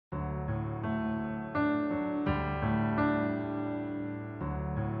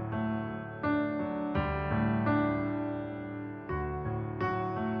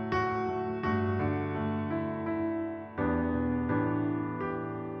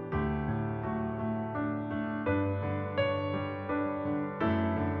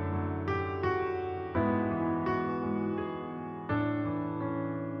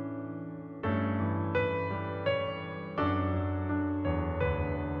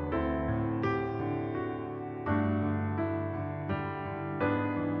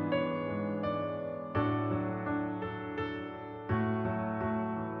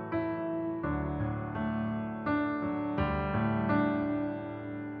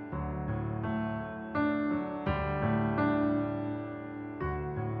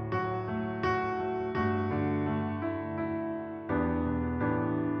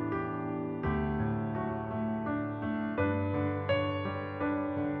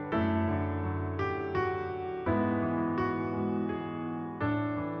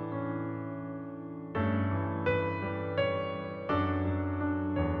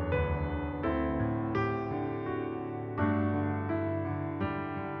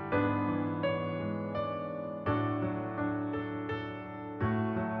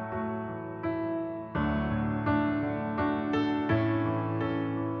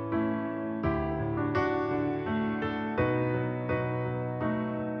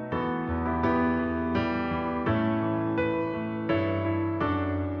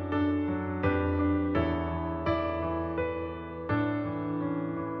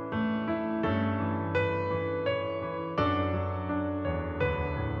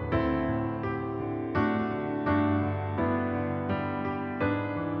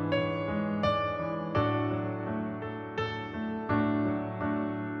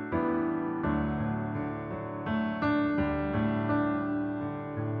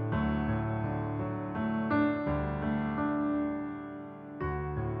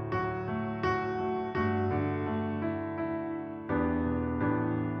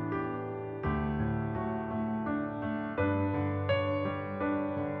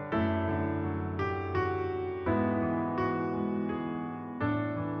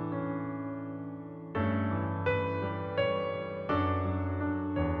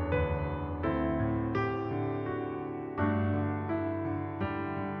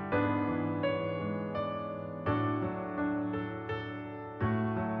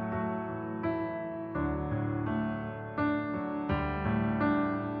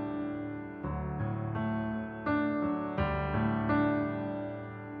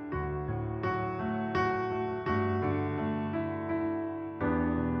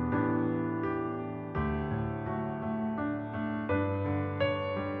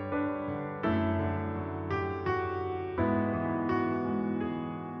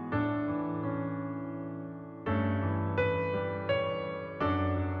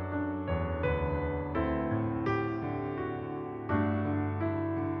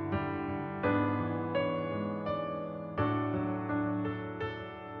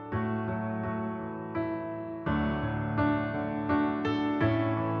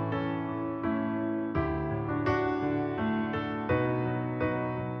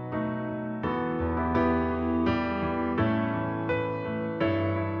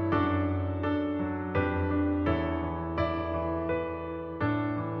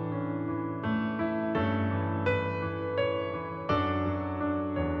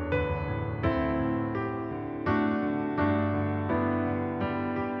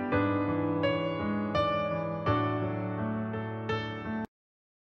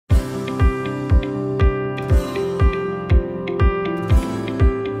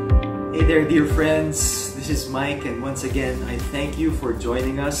there, dear friends. This is Mike, and once again, I thank you for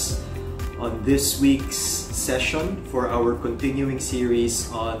joining us on this week's session for our continuing series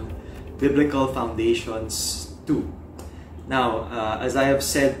on Biblical Foundations 2. Now, as I have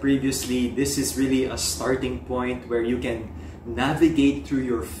said previously, this is really a starting point where you can navigate through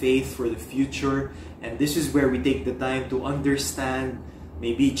your faith for the future, and this is where we take the time to understand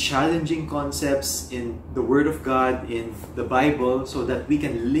maybe challenging concepts in the Word of God, in the Bible, so that we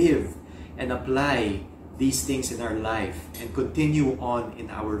can live and apply these things in our life and continue on in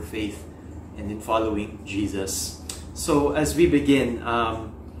our faith and in following Jesus. So as we begin,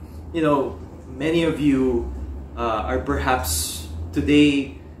 many of you are perhaps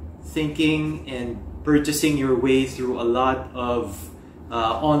today thinking and purchasing your way through a lot of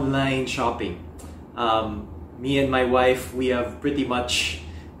online shopping. Me and my wife, we have pretty much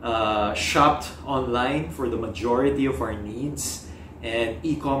shopped online for the majority of our needs, and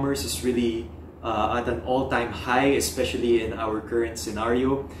e-commerce is really at an all-time high, especially in our current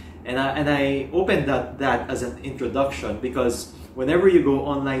scenario. And I opened that as an introduction because whenever you go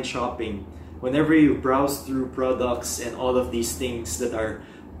online shopping, whenever you browse through products and all of these things that are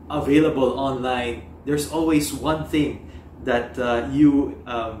available online, there's always one thing that you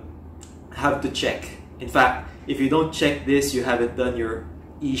have to check. In fact, if you don't check this, you haven't done your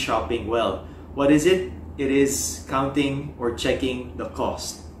e-shopping well. What is it? It is counting or checking the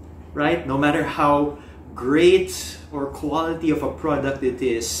cost, right? No matter how great or quality of a product it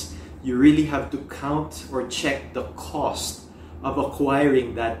is, you really have to count or check the cost of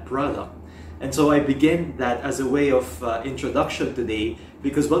acquiring that product. And so I begin that as a way of introduction today,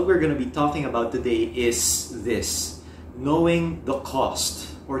 because what we're going to be talking about today is this: knowing the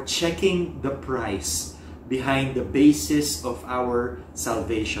cost or checking the price behind the basis of our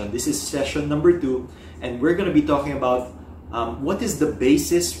salvation. This is session number 2, and we're going to be talking about what is the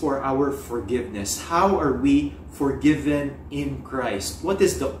basis for our forgiveness. How are we forgiven in Christ? What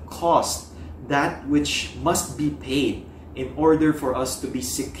is the cost, that which must be paid in order for us to be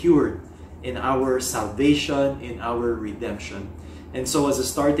secured in our salvation, in our redemption? And so as a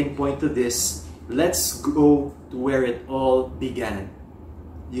starting point to this, let's go to where it all began.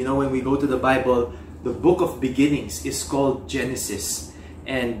 You know, when we go to the Bible, the book of beginnings is called Genesis.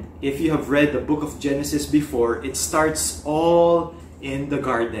 And if you have read the book of Genesis before, it starts all in the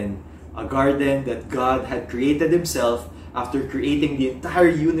garden. A garden that God had created himself after creating the entire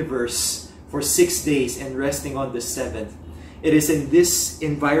universe for 6 days and resting on the 7th. It is in this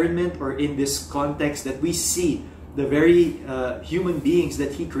environment or in this context that we see the very human beings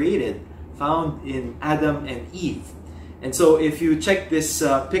that he created found in Adam and Eve. And so if you check this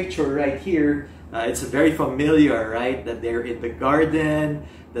picture right here, it's very familiar, right? That they're in the garden,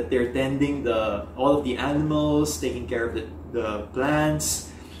 that they're tending all of the animals, taking care of the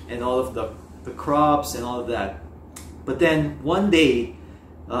plants and all of the crops and all of that. But then one day,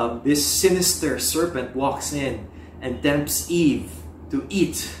 this sinister serpent walks in and tempts Eve to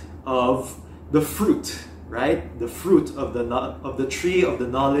eat of the fruit, right? The fruit of the tree of the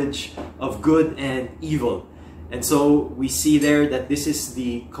knowledge of good and evil. And so we see there that this is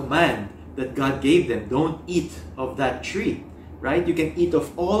the command that God gave them. Don't eat of that tree, right? You can eat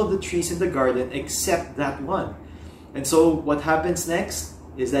of all of the trees in the garden except that one. And so what happens next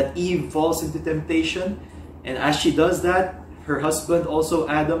is that Eve falls into temptation, and as she does that, her husband also,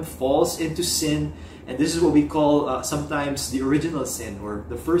 Adam, falls into sin. And this is what we call sometimes the original sin, or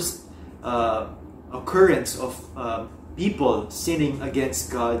the first occurrence of people sinning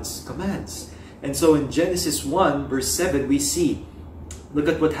against God's commands. And so in Genesis 1 verse 7 we see, look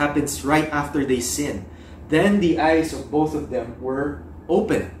at what happens right after they sin. Then the eyes of both of them were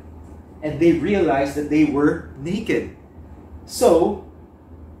open, and they realized that they were naked. So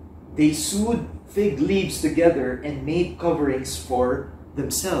they sewed fig leaves together and made coverings for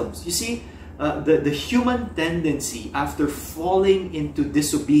themselves. You see, the human tendency after falling into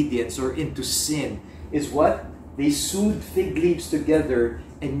disobedience or into sin is what? They sewed fig leaves together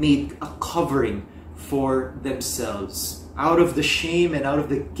and made a covering for themselves. Out of the shame and out of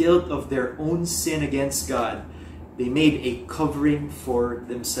the guilt of their own sin against God, they made a covering for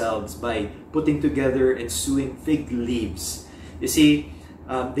themselves by putting together and sewing fig leaves. You see,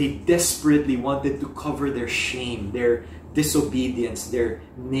 they desperately wanted to cover their shame, their disobedience, their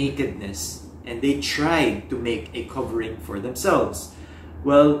nakedness, and they tried to make a covering for themselves.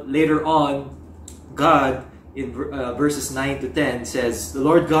 Well, later on, God, in verses 9 to 10, says, the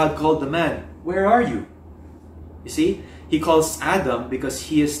Lord God called the man, "Where are you?" You see, he calls Adam because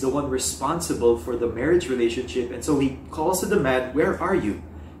he is the one responsible for the marriage relationship. And so he calls to the man, "Where are you?"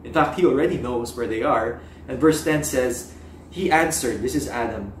 In fact, he already knows where they are. And verse 10 says, he answered, this is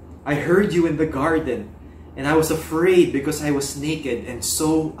Adam, I heard you in the garden, and I was afraid because I was naked, and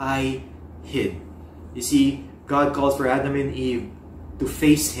so I hid. You see, God calls for Adam and Eve to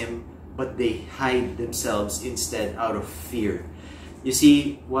face him, but they hide themselves instead out of fear. You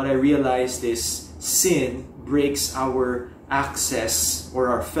see, what I realized is sin breaks our access or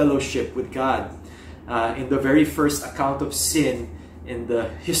our fellowship with God. In the very first account of sin in the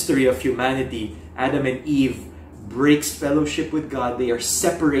history of humanity, Adam and Eve breaks fellowship with God. They are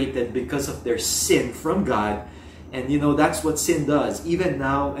separated because of their sin from God. And you know, that's what sin does. Even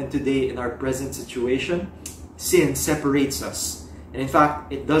now and today in our present situation, sin separates us. And in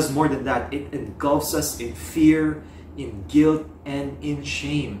fact, it does more than that. It engulfs us in fear, in guilt, and in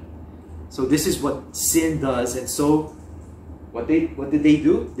shame. So this is what sin does. And so what did they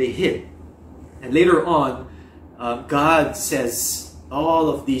do? They hid. And later on, God says all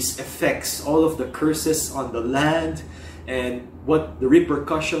of these effects, all of the curses on the land, and what the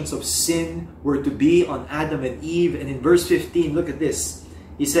repercussions of sin were to be on Adam and Eve. And in verse 15, look at this.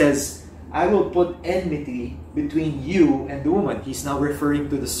 He says, I will put enmity between you and the woman. He's now referring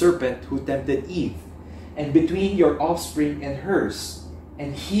to the serpent who tempted Eve. And between your offspring and hers.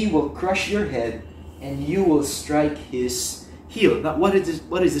 And he will crush your head, and you will strike his heel. Now, what is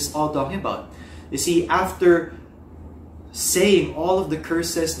this all talking about? You see, after saying all of the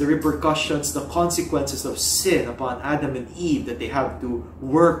curses, the repercussions, the consequences of sin upon Adam and Eve, that they have to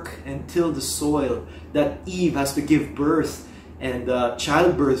work and till the soil, that Eve has to give birth, and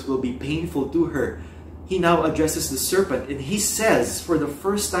childbirth will be painful to her, he now addresses the serpent, and he says, for the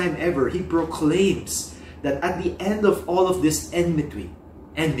first time ever, he proclaims that at the end of all of this enmity,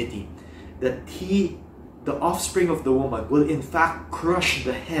 that the offspring of the woman, will in fact crush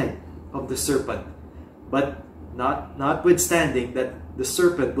the head of the serpent. But notwithstanding that the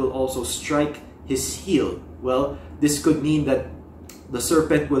serpent will also strike his heel. Well, this could mean that the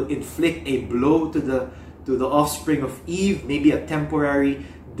serpent will inflict a blow to the offspring of Eve, maybe a temporary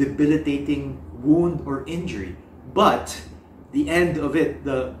debilitating wound or injury. But the end of it,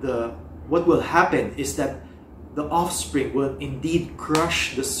 what will happen is that the offspring will indeed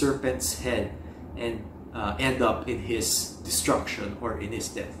crush the serpent's head and end up in his destruction or in his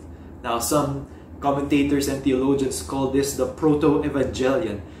death. Now, some commentators and theologians call this the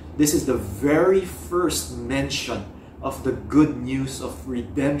proto-evangelion. This is the very first mention of the good news of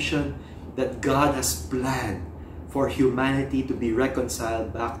redemption, that God has planned for humanity to be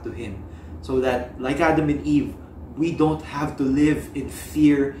reconciled back to him. So that, like Adam and Eve, we don't have to live in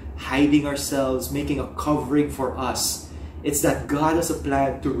fear, hiding ourselves, making a covering for us. It's that God has a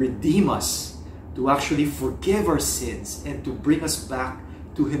plan to redeem us, to actually forgive our sins, and to bring us back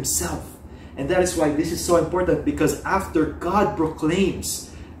to himself. And that is why this is so important, because after God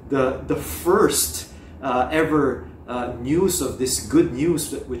proclaims the first ever news of this good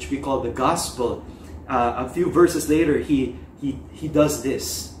news, which we call the gospel, a few verses later he does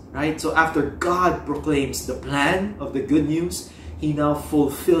this, right? So after God proclaims the plan of the good news, he now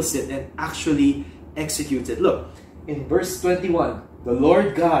fulfills it and actually executes it. Look, in verse 21, the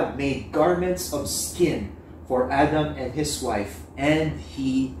Lord God made garments of skin for Adam and his wife, and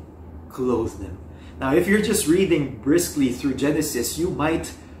he clothed them. Now, if you're just reading briskly through Genesis, you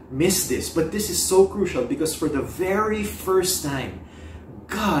might miss this, but this is so crucial, because for the very first time,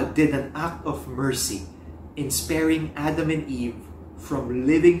 God did an act of mercy in sparing Adam and Eve from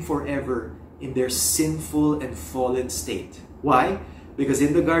living forever in their sinful and fallen state. Why? Because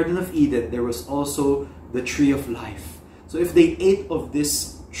in the Garden of Eden, there was also the tree of life. So if they ate of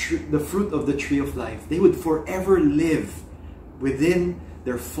this the fruit of the tree of life, they would forever live within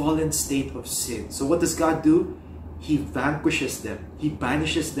their fallen state of sin. So what does God do? He vanquishes them. He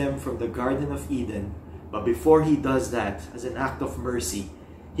banishes them from the Garden of Eden. But before he does that, as an act of mercy,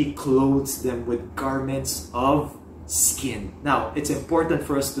 he clothes them with garments of skin. Now, it's important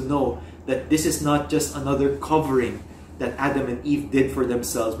for us to know that this is not just another covering that Adam and Eve did for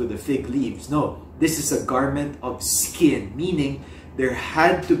themselves with the fig leaves. No, this is a garment of skin, meaning there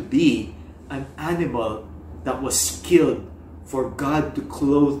had to be an animal that was killed for God to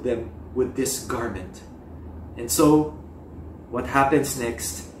clothe them with this garment. And so, what happens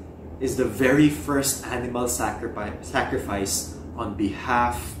next is the very first animal sacrifice on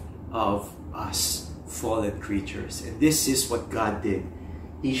behalf of us fallen creatures. And this is what God did.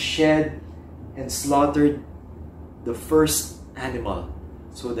 He shed and slaughtered the first animal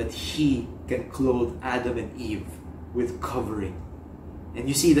so that he can clothe Adam and Eve with covering. And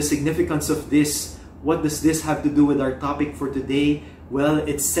you see the significance of this. What does this have to do with our topic for today? Well,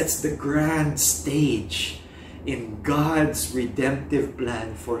 it sets the grand stage in God's redemptive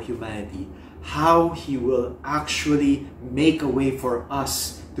plan for humanity. How he will actually make a way for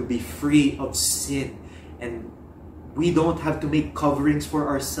us to be free of sin. And we don't have to make coverings for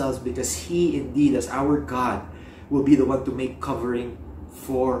ourselves, because He indeed, as our God, will be the one to make covering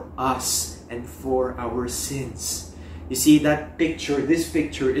for us and for our sins. You see, that picture, this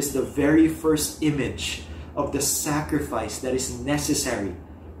picture is the very first image of the sacrifice that is necessary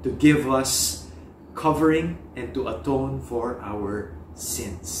to give us covering and to atone for our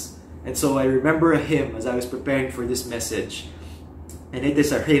sins. And so I remember a hymn as I was preparing for this message, and it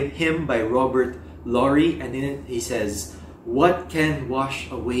is a hymn by Robert Laurie, and in it he says, "What can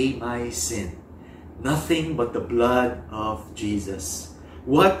wash away my sin? Nothing but the blood of Jesus.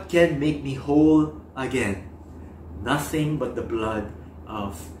 What can make me whole again? Nothing but the blood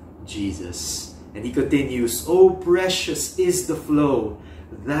of Jesus." And he continues, "Oh, precious is the flow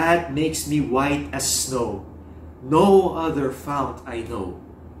that makes me white as snow. No other fount I know,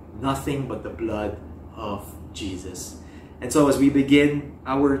 nothing but the blood of Jesus." And so as we begin,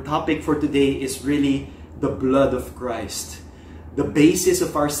 our topic for today is really the blood of Christ. The basis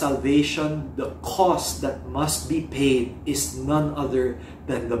of our salvation, the cost that must be paid, is none other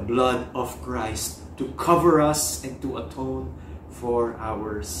than the blood of Christ to cover us and to atone for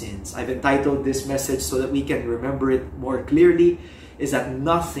our sins. I've entitled this message, so that we can remember it more clearly, is that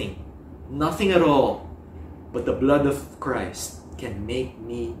nothing at all but the blood of Christ can make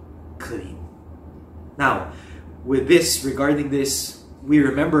me clean. Now, with this, regarding this, we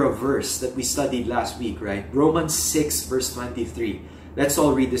remember a verse that we studied last week, right? Romans 6 verse 23. Let's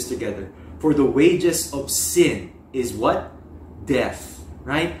all read this together. "For the wages of sin is" what? Death,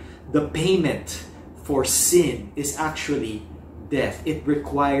 right? The payment for sin is actually death. It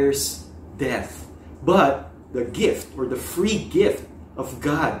requires death. But the gift, or the free gift of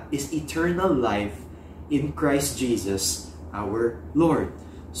God, is eternal life in Christ Jesus our Lord.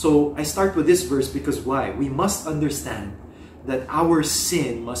 So I start with this verse because why? We must understand that our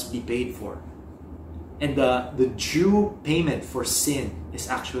sin must be paid for. And the due payment for sin is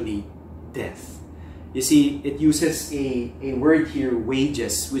actually death. You see, it uses a word here,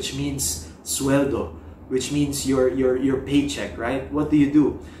 wages, which means sueldo, which means your paycheck, right? What do?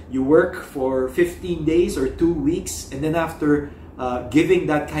 You work for 15 days or 2 weeks, and then after giving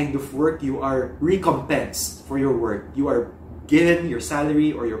that kind of work, you are recompensed for your work. You are given your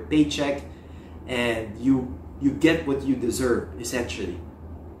salary or your paycheck, and you get what you deserve, essentially.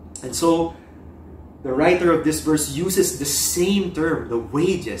 And so the writer of this verse uses the same term, the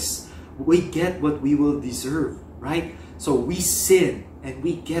wages. We get what we will deserve, right? So we sin and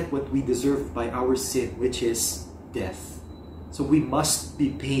we get what we deserve by our sin, which is death. So we must be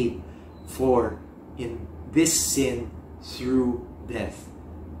paid for in this sin through death,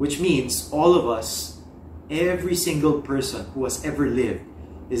 which means all of us, every single person who has ever lived,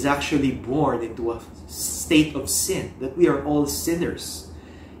 is actually born into a state of sin, that we are all sinners,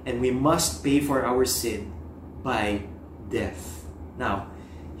 and we must pay for our sin by death. Now,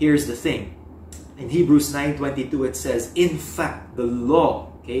 here's the thing. In Hebrews 9:22 it says, "In fact, the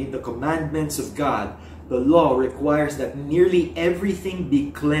law," okay, the commandments of God, the law requires that nearly everything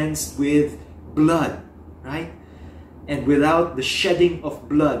be cleansed with blood, right? And without the shedding of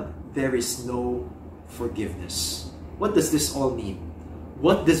blood, there is no forgiveness." What does this all mean?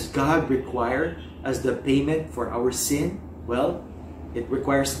 What does God require as the payment for our sin? Well, it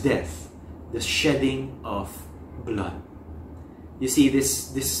requires death, the shedding of blood. You see,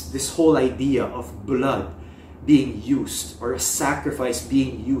 this whole idea of blood being used, or a sacrifice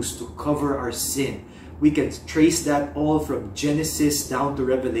being used to cover our sin, we can trace that all from Genesis down to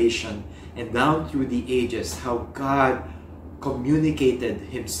Revelation and down through the ages, how God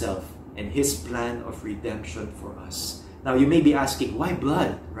communicated Himself and His plan of redemption for us. Now, you may be asking, why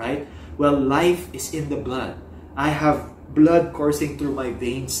blood, right? Well, life is in the blood. I have blood coursing through my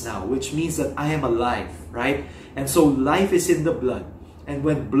veins now, which means that I am alive, right? And so life is in the blood. And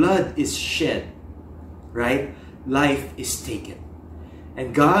when blood is shed, right, life is taken.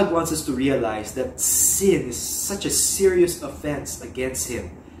 And God wants us to realize that sin is such a serious offense against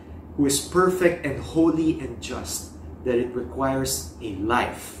Him, who is perfect and holy and just, that it requires a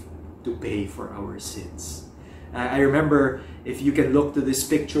life to pay for our sins. I remember, if you can look to this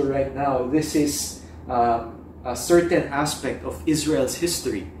picture right now, this is a certain aspect of Israel's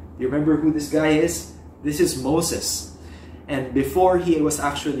history. You remember who this guy is? This is Moses. And before he was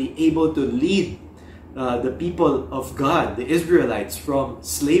actually able to lead the people of God, the Israelites, from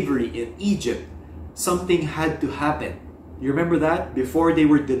slavery in Egypt, something had to happen. You remember that? Before they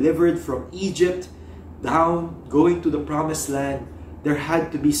were delivered from Egypt, down, going to the promised land, there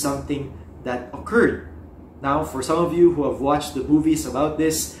had to be something that occurred. Now, for some of you who have watched the movies about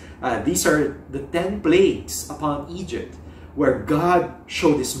this, these are the 10 plagues upon Egypt, where God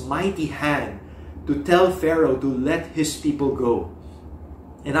showed his mighty hand to tell Pharaoh to let his people go.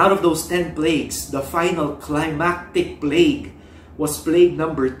 And out of those 10 plagues, the final climactic plague was plague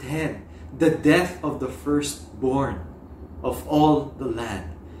number 10, the death of the firstborn of all the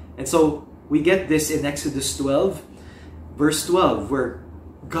land. And so we get this in Exodus 12, verse 12, where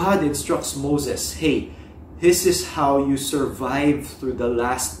God instructs Moses, hey, this is how you survive through the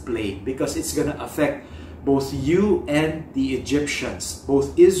last plague, because it's going to affect both you and the Egyptians,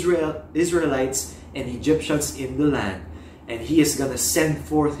 both Israelites and Egyptians in the land. And he is going to send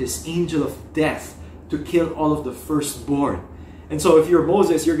forth his angel of death to kill all of the firstborn. And so if you're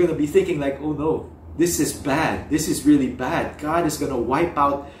Moses, you're going to be thinking like, oh no, this is bad. This is really bad. God is going to wipe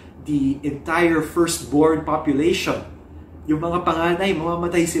out the entire firstborn population. Yung mga panganay,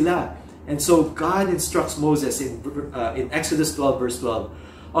 mamamatay sila. And so God instructs Moses in Exodus 12, verse 12,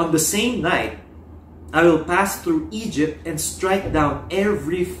 on the same night, I will pass through Egypt and strike down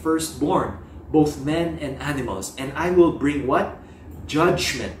every firstborn, both men and animals. And I will bring what?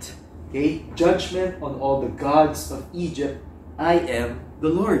 Judgment. Okay? Judgment on all the gods of Egypt. I am the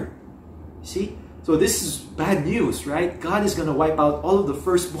Lord. See? So this is bad news, right? God is going to wipe out all of the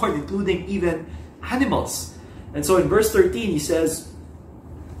firstborn, including even animals. And so in verse 13, he says,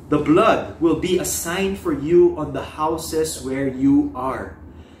 the blood will be a sign for you on the houses where you are.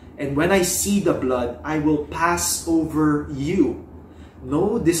 And when I see the blood, I will pass over you.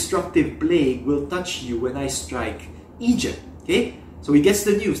 No destructive plague will touch you when I strike Egypt. Okay? So he gets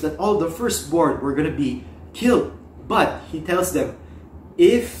the news that all the firstborn were going to be killed. But he tells them,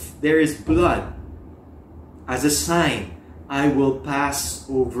 if there is blood, as a sign, I will pass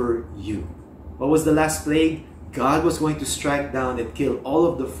over you. What was the last plague? God was going to strike down and kill all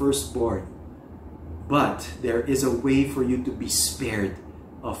of the firstborn. But there is a way for you to be spared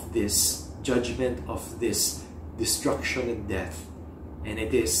of this judgment, of this destruction and death. And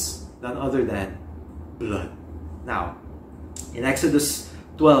it is none other than blood. Now, in Exodus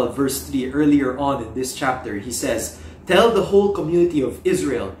 12, verse 3, earlier on in this chapter, he says, tell the whole community of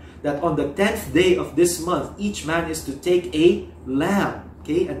Israel that on the 10th day of this month, each man is to take a lamb,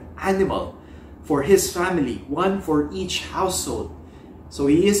 okay, an animal, for his family, one for each household. So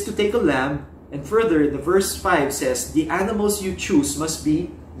he is to take a lamb. And further, the verse 5 says, the animals you choose must be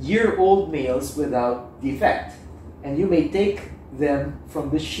year-old males without defect. And you may take them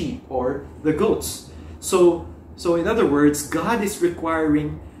from the sheep or the goats. So in other words, God is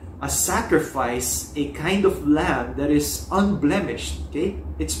requiring a sacrifice, a kind of lamb that is unblemished. Okay?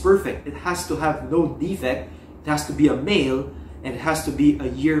 It's perfect. It has to have no defect. It has to be a male, and it has to be a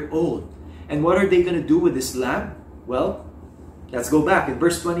year old. And what are they going to do with this lamb? Well, let's go back. In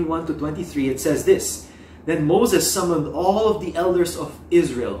verse 21 to 23, it says this. Then Moses summoned all of the elders of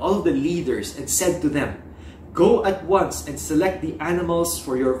Israel, all of the leaders, and said to them, go at once and select the animals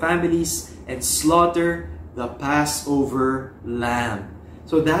for your families and slaughter the Passover lamb.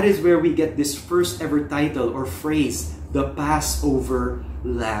 So that is where we get this first ever title or phrase, the Passover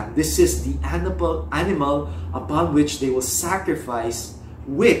lamb. This is the animal upon which they will sacrifice,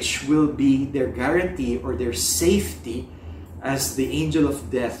 which will be their guarantee or their safety as the angel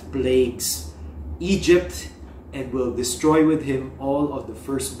of death plagues Egypt and will destroy with him all of the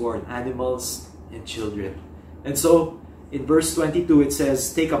firstborn animals and children. And so in verse 22 it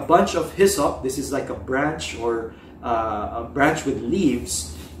says, take a bunch of hyssop, this is like a branch or a branch with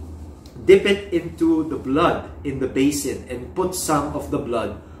leaves, dip it into the blood in the basin and put some of the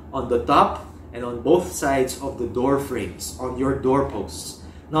blood on the top and on both sides of the door frames, on your doorposts.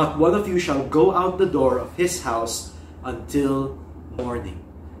 Not one of you shall go out the door of his house until morning.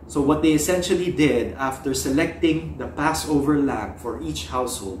 So what they essentially did after selecting the Passover lamb for each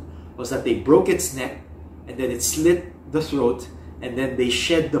household was that they broke its neck and then it slit the throat, and then they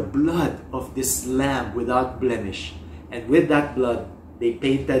shed the blood of this lamb without blemish. And with that blood, they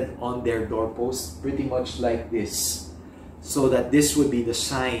painted on their doorposts pretty much like this, so that this would be the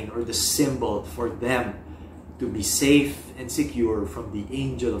sign or the symbol for them to be safe and secure from the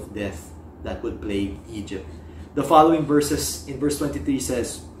angel of death that would plague Egypt. The following verses in verse 23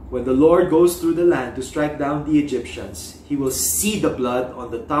 says, when the Lord goes through the land to strike down the Egyptians, he will see the blood on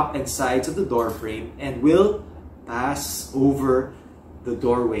the top and sides of the doorframe and will pass over the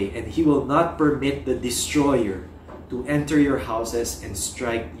doorway, and he will not permit the destroyer to enter your houses and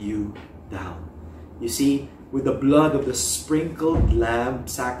strike you down. You see, with the blood of the sprinkled lamb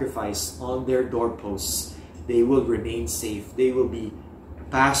sacrifice on their doorposts, they will remain safe. They will be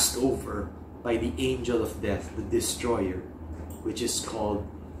passed over by the angel of death, the destroyer, which is called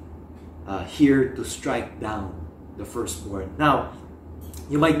here to strike down the firstborn. Now,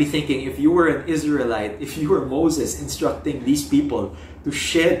 You might be thinking, if you were an Israelite, if you were Moses instructing these people to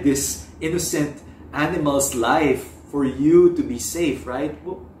shed this innocent animal's life for you to be safe, right?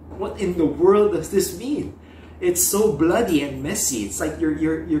 What in the world does this mean? It's so bloody and messy. It's like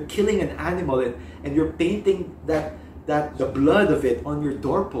you're killing an animal and you're painting that the blood of it on your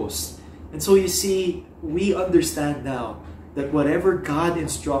doorpost. And so you see, we understand now that whatever God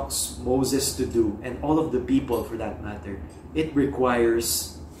instructs Moses to do, and all of the people for that matter, it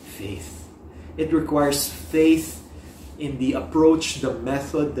requires faith. It requires faith in the approach, the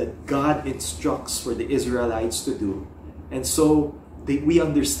method that God instructs for the Israelites to do. And so we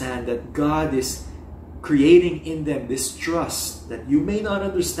understand that God is creating in them this trust that you may not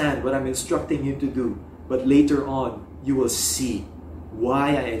understand what I'm instructing you to do, but later on you will see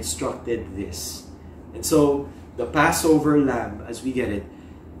why I instructed this. And so the Passover lamb, as we get it,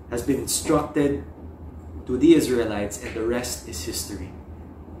 has been instructed to the Israelites, and the rest is history.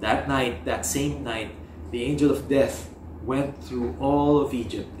 That night, that same night, the angel of death went through all of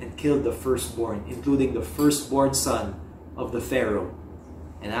Egypt and killed the firstborn, including the firstborn son of the Pharaoh.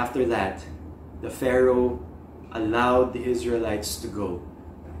 And after that, the Pharaoh allowed the Israelites to go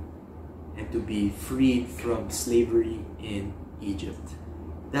and to be freed from slavery in Egypt.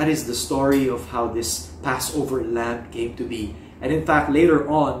 That is the story of how this Passover lamb came to be. And in fact, later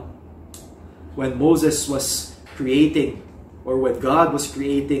on, when Moses was creating, or when God was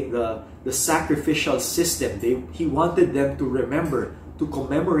creating the sacrificial system, he wanted them to remember, to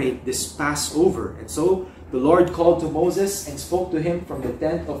commemorate this Passover. And so the Lord called to Moses and spoke to him from the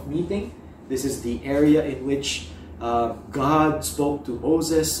tent of meeting. This is the area in which God spoke to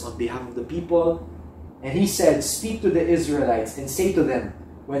Moses on behalf of the people. And he said, "Speak to the Israelites and say to them,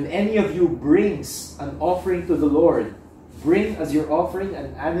 when any of you brings an offering to the Lord, bring as your offering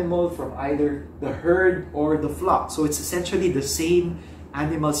an animal from either the herd or the flock." So it's essentially the same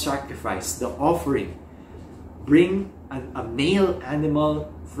animal sacrifice, the offering. Bring a male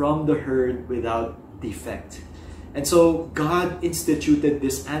animal from the herd without defect. And so God instituted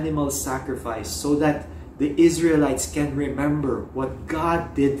this animal sacrifice so that the Israelites can remember what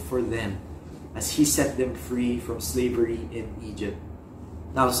God did for them as He set them free from slavery in Egypt.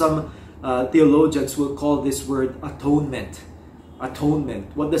 Now, some theologians will call this word atonement.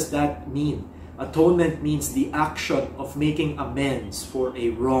 Atonement. What does that mean? Atonement means the action of making amends for a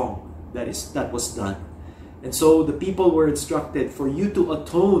wrong that was done. And so the people were instructed, for you to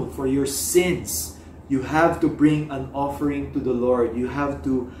atone for your sins, you have to bring an offering to the Lord. You have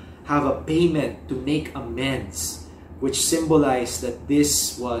to have a payment to make amends, which symbolized that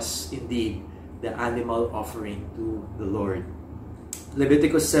this was indeed the animal offering to the Lord.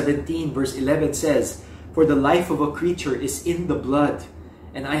 Leviticus 17 verse 11 says, "For the life of a creature is in the blood,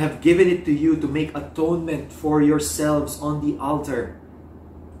 and I have given it to you to make atonement for yourselves on the altar."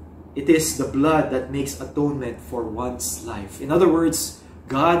 It is the blood that makes atonement for one's life. In other words,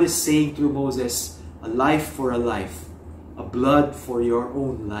 God is saying through Moses, a life for a life, a blood for your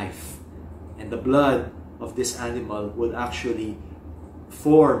own life. And the blood of this animal would actually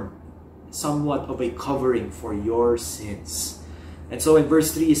form somewhat of a covering for your sins. And so in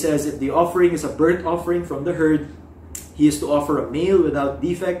verse 3 he says, if the offering is a burnt offering from the herd, he is to offer a male without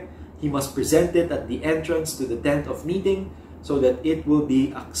defect. He must present it at the entrance to the tent of meeting so that it will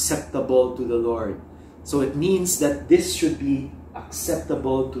be acceptable to the Lord. So it means that this should be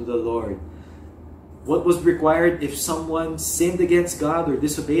acceptable to the Lord. What was required if someone sinned against God or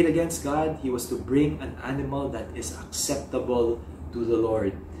disobeyed against God? He was to bring an animal that is acceptable to the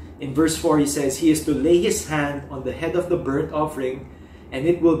Lord. In verse 4 he says, he is to lay his hand on the head of the burnt offering, and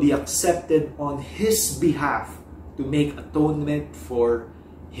it will be accepted on his behalf to make atonement for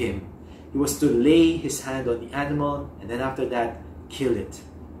him. He was to lay his hand on the animal, and then after that, kill it.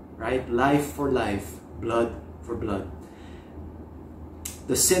 Right? Life for life, blood for blood.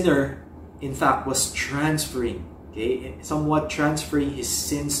 The sinner, in fact, was transferring, somewhat transferring his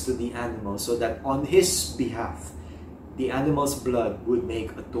sins to the animal so that on his behalf, the animal's blood would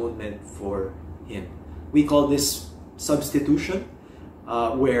make atonement for him. We call this substitution,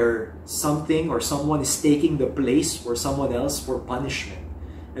 where something or someone is taking the place for someone else for punishment.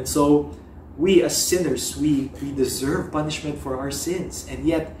 And so we as sinners, we deserve punishment for our sins. And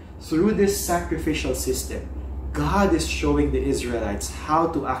yet, through this sacrificial system, God is showing the Israelites how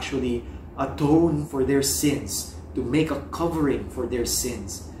to actually atone for their sins, to make a covering for their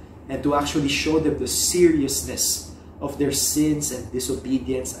sins, and to actually show them the seriousness of their sins and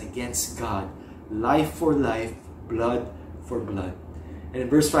disobedience against God. Life for life, blood for blood. And in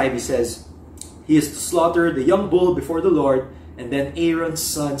verse 5 he says, he is to slaughter the young bull before the Lord, and then Aaron's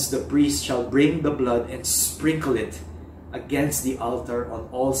sons, the priests, shall bring the blood and sprinkle it against the altar on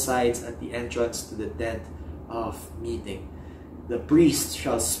all sides at the entrance to the tent of meeting. The priest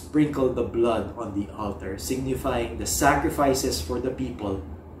shall sprinkle the blood on the altar, signifying the sacrifices for the people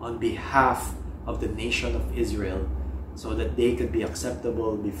on behalf of the nation of Israel, so that they could be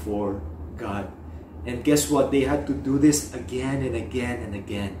acceptable before God. And guess what? They had to do this again and again and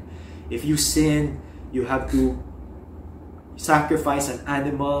again. If you sin, you have to sacrifice an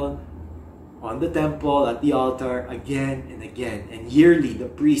animal on the temple, at the altar, again and again. And yearly, the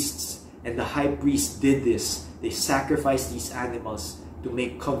priests and the high priest did this. They sacrificed these animals to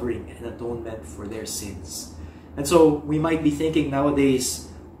make covering and atonement for their sins. And so we might be thinking nowadays,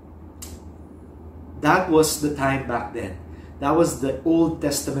 that was the time back then. That was the Old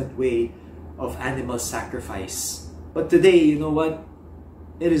Testament way of animal sacrifice. But today, you know what?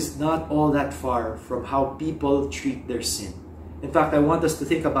 It is not all that far from how people treat their sin. In fact, I want us to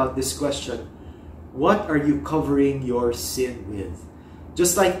think about this question. What are you covering your sin with?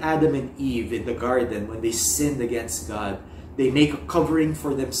 Just like Adam and Eve in the garden, when they sinned against God, they make a covering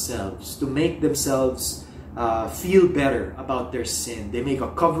for themselves to make themselves feel better about their sin. They make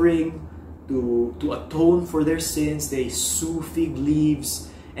a covering to atone for their sins. They sew fig leaves.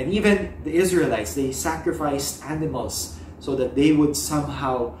 And even the Israelites, they sacrificed animals so that they would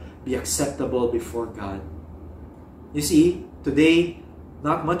somehow be acceptable before God. You see, today,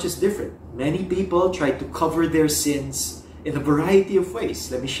 not much is different. Many people try to cover their sins in a variety of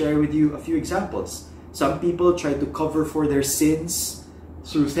ways. Let me share with you a few examples. Some people try to cover for their sins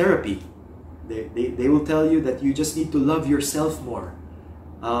through therapy. They will tell you that you just need to love yourself more.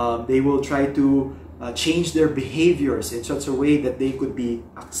 They will try to change their behaviors in such a way that they could be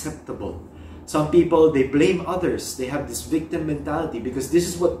acceptable. Some people, they blame others. They have this victim mentality because this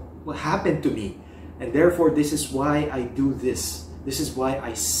is what happened to me. And therefore, this is why I do this. This is why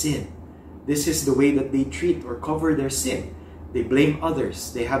I sin. This is the way that they treat or cover their sin. They blame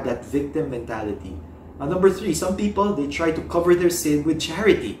others. They have that victim mentality. Number three, some people, they try to cover their sin with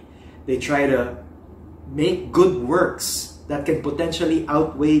charity. They try to make good works that can potentially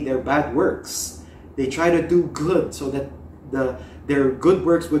outweigh their bad works. They try to do good so that their good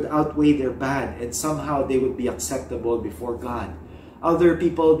works would outweigh their bad, and somehow they would be acceptable before God. Other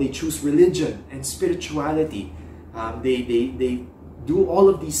people, they choose religion and spirituality. They do all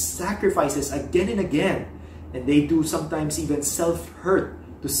of these sacrifices again and again, and they do sometimes even self-hurt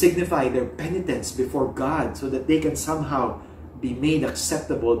to signify their penitence before God so that they can somehow be made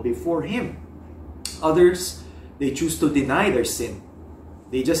acceptable before Him. Others, they choose to deny their sin.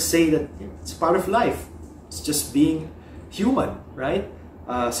 They just say that it's part of life. It's just being human, right?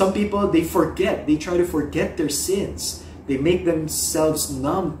 Some people, they forget. They try to forget their sins. They make themselves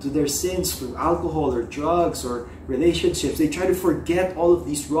numb to their sins through alcohol or drugs or relationships. They try to forget all of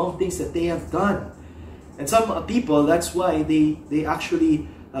these wrong things that they have done. And some people, that's why they actually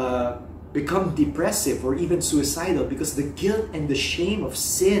become depressive or even suicidal, because the guilt and the shame of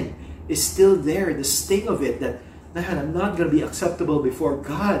sin is still there. The sting of it that, man, I'm not going to be acceptable before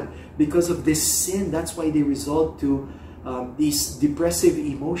God because of this sin. That's why they resort to these depressive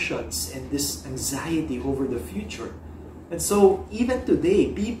emotions and this anxiety over the future. And so even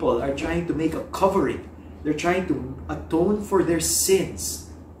today, people are trying to make a covering. They're trying to atone for their sins.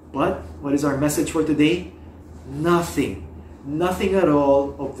 But what is our message for today? Nothing. Nothing at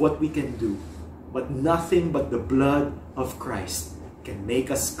all of what we can do. But nothing but the blood of Christ can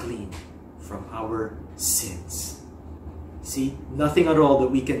make us clean from our sins. See, nothing at all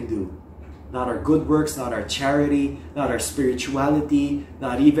that we can do. Not our good works, not our charity, not our spirituality,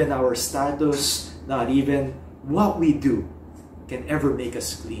 not even our status, not even what we do can ever make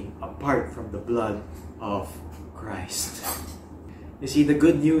us clean apart from the blood of Christ. You see, the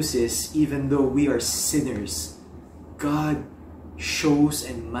good news is, even though we are sinners, God shows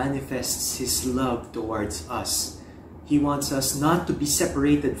and manifests His love towards us. He wants us not to be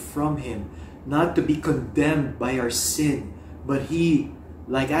separated from Him, not to be condemned by our sin, but He,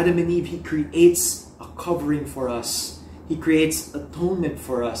 like Adam and Eve, He creates a covering for us. He creates atonement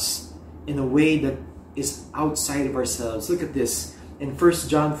for us in a way that is outside of ourselves. Look at this. In 1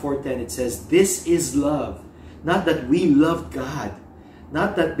 John 4:10, it says, "This is love, not that we loved God,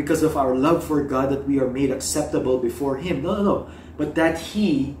 not that because of our love for God that we are made acceptable before Him. No. But that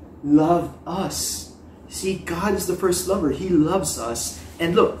He loved us." See, God is the first lover. He loves us.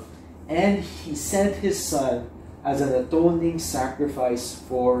 And look, and He sent His Son as an atoning sacrifice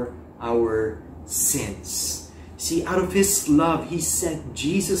for our sins. See, out of His love, He sent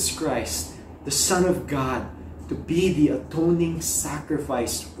Jesus Christ, the Son of God, to be the atoning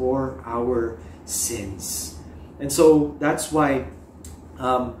sacrifice for our sins. And so that's why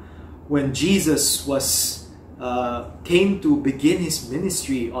when Jesus was came to begin his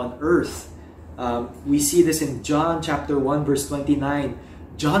ministry on earth. We see this in John chapter 1 verse 29.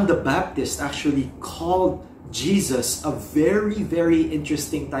 John the Baptist actually called Jesus a very, very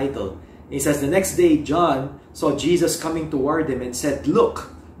interesting title. He says, the next day John saw Jesus coming toward him and said,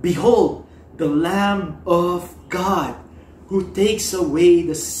 "Look, behold, the Lamb of God who takes away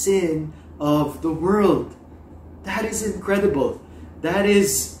the sin of the world." That is incredible. That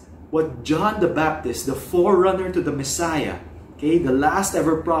is what John the Baptist, the forerunner to the Messiah, okay, the last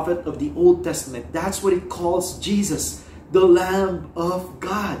ever prophet of the Old Testament, that's what it calls Jesus, the Lamb of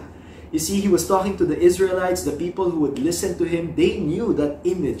God. You see, he was talking to the Israelites, the people who would listen to him. They knew that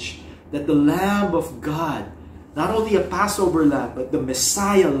image, that the Lamb of God, not only a Passover lamb, but the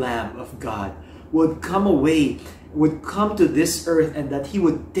Messiah Lamb of God, would come to this earth, and that he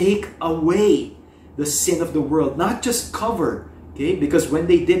would take away the sin of the world, not just cover, okay? Because when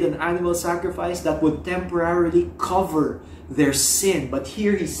they did an animal sacrifice, that would temporarily cover their sin. But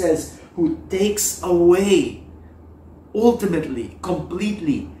here he says, who takes away, ultimately,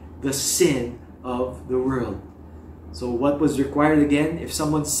 completely, the sin of the world. So what was required again? If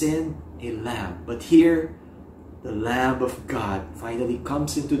someone sinned, a lamb. But here, the Lamb of God finally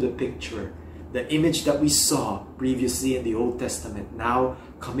comes into the picture. The image that we saw previously in the Old Testament, now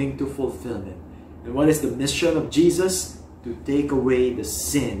coming to fulfillment. And what is the mission of Jesus? To take away the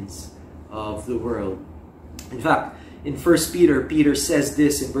sins of the world. In fact, in 1 Peter, Peter says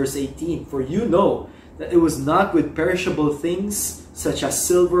this in verse 18, "For you know that it was not with perishable things such as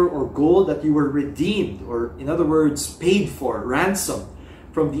silver or gold that you were redeemed," or in other words, paid for, ransomed,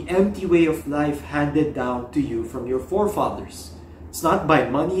 "from the empty way of life handed down to you from your forefathers." It's not by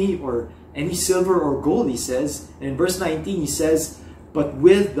money or any silver or gold, he says. And in verse 19, he says, "But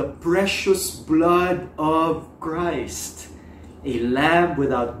with the precious blood of Christ, a lamb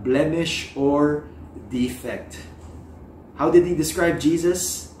without blemish or defect." How did he describe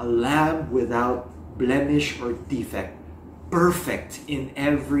Jesus? A lamb without blemish or defect. Perfect in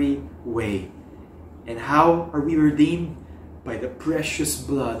every way. And how are we redeemed? By the precious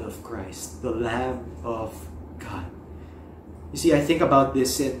blood of Christ, the Lamb of God. You see, I think about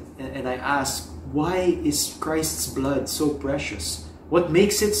this and I ask, why is Christ's blood so precious? What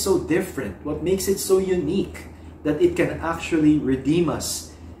makes it so different? What makes it so unique that it can actually redeem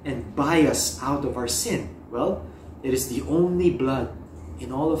us and buy us out of our sin? Well, it is the only blood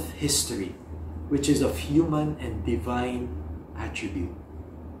in all of history which is of human and divine attribute.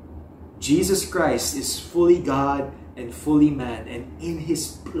 Jesus Christ is fully God and fully man, and in his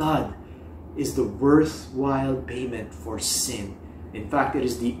blood is the worthwhile payment for sin. In fact, it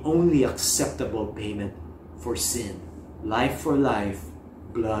is the only acceptable payment for sin. Life for life,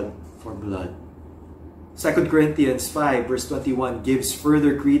 blood for blood. 2 Corinthians 5 verse 21 gives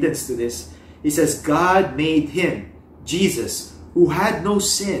further credence to this. He says, "God made him, Jesus, who had no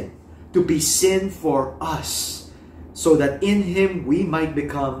sin, to be sin for us, so that in him we might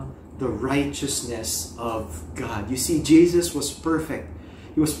become the righteousness of God." You see, Jesus was perfect.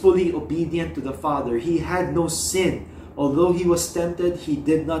 He was fully obedient to the Father. He had no sin. Although he was tempted, he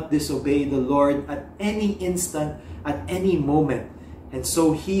did not disobey the Lord at any instant, at any moment. And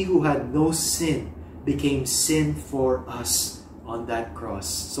so he who had no sin became sin for us on that cross,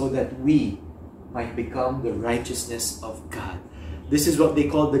 so that we might become the righteousness of God. This is what they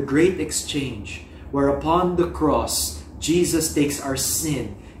call the great exchange, where upon the cross, Jesus takes our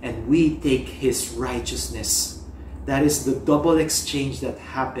sin and we take his righteousness. That is the double exchange that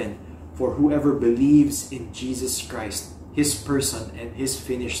happened for whoever believes in Jesus Christ, his person and his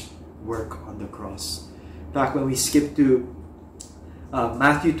finished work on the cross. In fact, when we skip to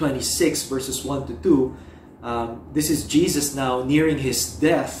Matthew 26 verses 1 to 2, this is Jesus now nearing his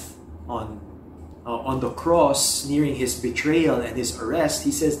death on the cross, nearing his betrayal and his arrest.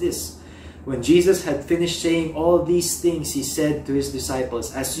 He says this: "When Jesus had finished saying all these things, he said to his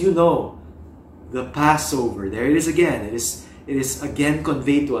disciples, 'As you know, the Passover,'" there it is again, it is again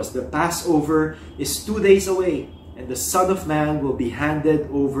conveyed to us, "the Passover is 2 days away, and the Son of Man will be handed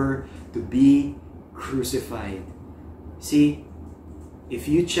over to be crucified." See, if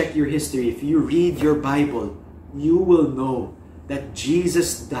you check your history, if you read your Bible, you will know that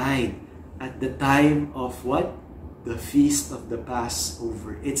Jesus died at the time of what? The feast of the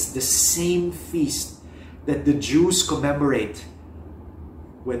Passover. It's the same feast that the Jews commemorate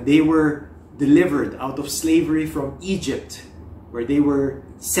when they were delivered out of slavery from Egypt, where they were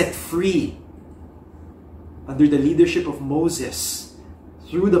set free under the leadership of Moses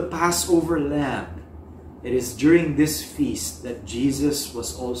through the Passover lamb. It is during this feast that Jesus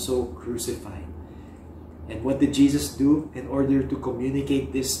was also crucified. And what did Jesus do in order to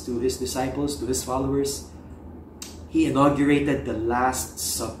communicate this to his disciples, to his followers? He inaugurated the Last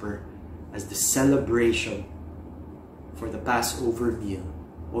Supper as the celebration for the Passover meal.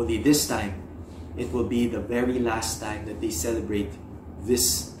 Only this time, it will be the very last time that they celebrate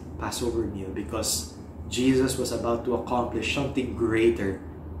this Passover meal, because Jesus was about to accomplish something greater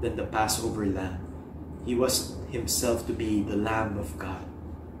than the Passover lamb. He was himself to be the Lamb of God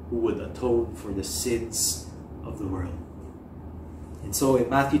who would atone for the sins of the world. And so in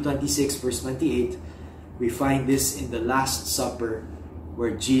Matthew 26 verse 28, we find this in the Last Supper,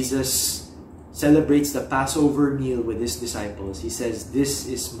 where Jesus celebrates the Passover meal with his disciples. He says, "This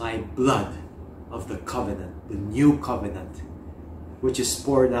is my blood of the covenant, the new covenant, which is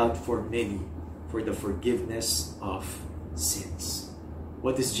poured out for many for the forgiveness of sins."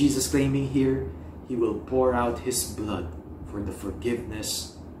 What is Jesus claiming here? He will pour out his blood for the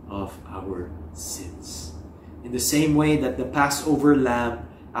forgiveness of our sins. In the same way that the Passover lamb,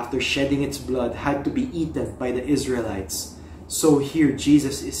 after shedding its blood, had to be eaten by the Israelites, so here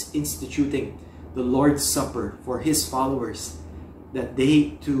Jesus is instituting the Lord's Supper for his followers, that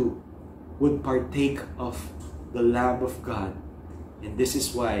they too would partake of the Lamb of God. And this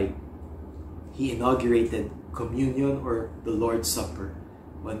is why he inaugurated communion, or the Lord's Supper,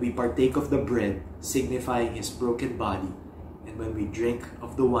 when we partake of the bread, signifying his broken body, and when we drink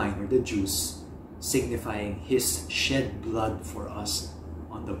of the wine or the juice, signifying his shed blood for us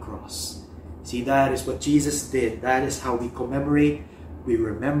on the cross. See, that is what Jesus did. That is how we commemorate, we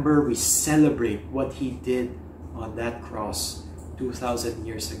remember, we celebrate what he did on that cross 2,000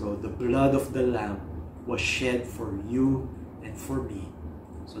 years ago. The blood of the Lamb was shed for you and for me,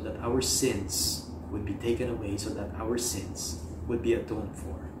 so that our sins would be taken away, so that our sins would be atoned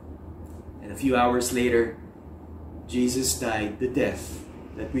for. And a few hours later, Jesus died the death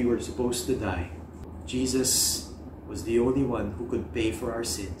that we were supposed to die. Jesus was the only one who could pay for our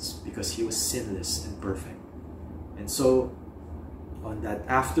sins, because he was sinless and perfect. And so, on that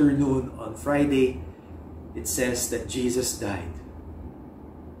afternoon on Friday, it says that Jesus died.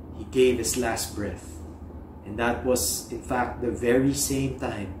 He gave his last breath. And that was, in fact, the very same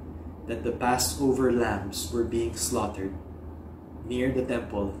time that the Passover lambs were being slaughtered near the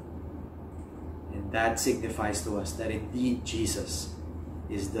temple. And that signifies to us that indeed Jesus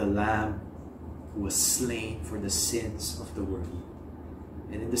is the Lamb who was slain for the sins of the world.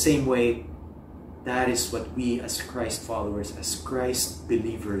 And in the same way, that is what we as Christ followers, as Christ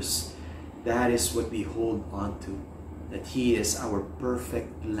believers, that is what we hold on to. That he is our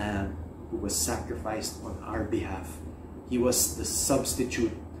perfect Lamb who was sacrificed on our behalf. He was the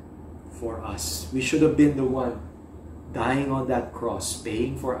substitute for us. We should have been the one dying on that cross,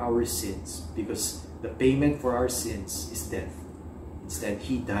 paying for our sins, because the payment for our sins is death. Instead,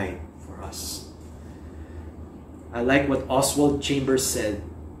 he died for us. I like what Oswald Chambers said,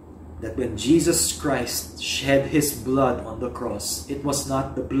 that when Jesus Christ shed his blood on the cross, it was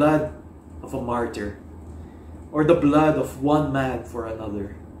not the blood of a martyr or the blood of one man for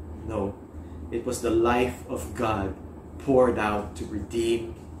another. No, it was the life of God poured out to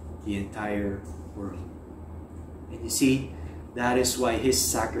redeem the entire world. And you see, that is why his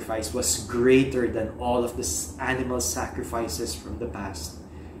sacrifice was greater than all of the animal sacrifices from the past.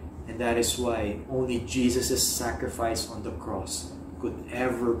 And that is why only Jesus' sacrifice on the cross could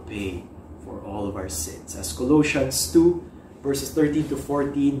ever pay for all of our sins. As Colossians 2, verses 13 to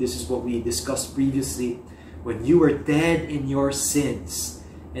 14, this is what we discussed previously. When you were dead in your sins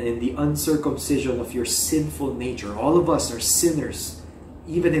and in the uncircumcision of your sinful nature, all of us are sinners,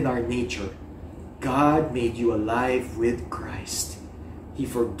 even in our nature, God made you alive with Christ. He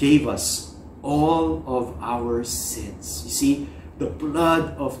forgave us all of our sins. You see, the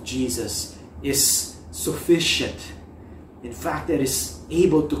blood of Jesus is sufficient. In fact, it is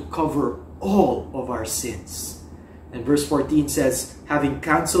able to cover all of our sins. And verse 14 says, having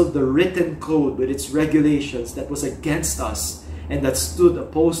cancelled the written code with its regulations that was against us and that stood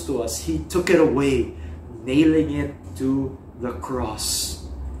opposed to us, he took it away, nailing it to the cross.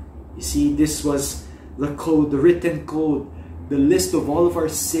 You see, this was the code, the written code, the list of all of our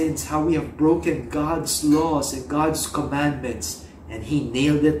sins, how we have broken God's laws and God's commandments, and he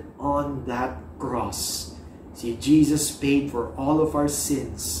nailed it on that cross. See, Jesus paid for all of our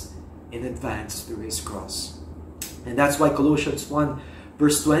sins in advance through his cross. And that's why Colossians 1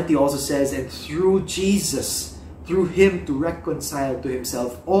 verse 20 also says, and through Jesus, through him to reconcile to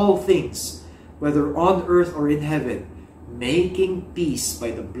himself all things, whether on earth or in heaven, making peace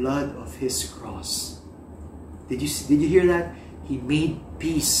by the blood of his cross. Did you hear that? He made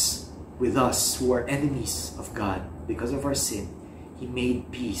peace with us who are enemies of God because of our sin. He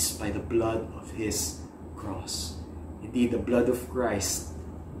made peace by the blood of his cross. Indeed, the blood of Christ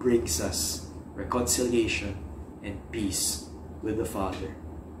brings us reconciliation and peace with the Father.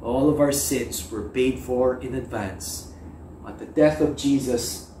 All of our sins were paid for in advance. At the death of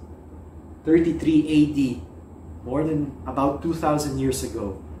Jesus, 33 AD, more than about 2,000 years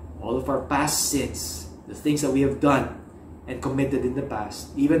ago, all of our past sins, the things that we have done and committed in the past,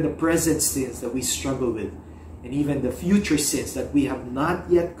 even the present sins that we struggle with, and even the future sins that we have not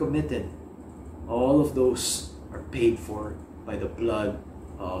yet committed, all of those are paid for by the blood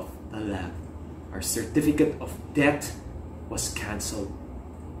of the Lamb. Our certificate of debt was cancelled,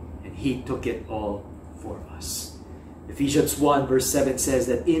 and He took it all for us. Ephesians 1 verse 7 says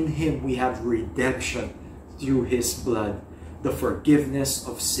that in Him we have redemption through His blood, the forgiveness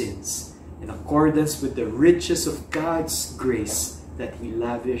of sins, in accordance with the riches of God's grace that He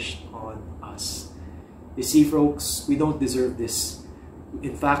lavished on us. You see, folks, we don't deserve this.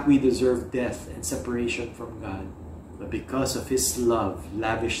 In fact, we deserve death and separation from God. But because of His love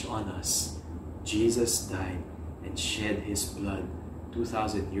lavished on us, Jesus died and shed His blood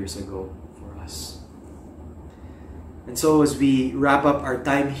 2,000 years ago for us. And so as we wrap up our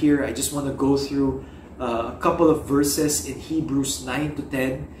time here, I just want to go through a couple of verses in Hebrews 9 to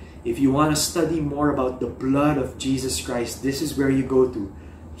 10. If you want to study more about the blood of Jesus Christ, this is where you go to.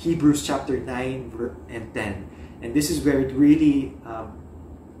 Hebrews chapter 9 and 10. And this is where it really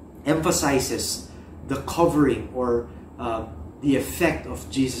emphasizes the covering or the effect of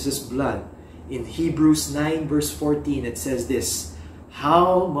Jesus' blood. In Hebrews 9 verse 14, it says this,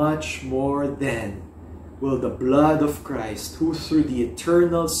 "How much more then will the blood of Christ, who through the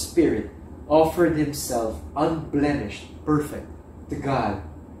eternal Spirit offered Himself unblemished, perfect, to God,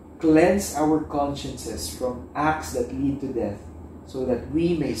 cleanse our consciences from acts that lead to death, so that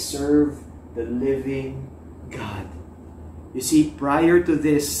we may serve the living God." You see, prior to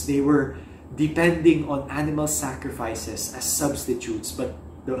this, they were depending on animal sacrifices as substitutes. But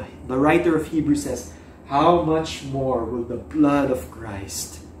the writer of Hebrews says, how much more will the blood of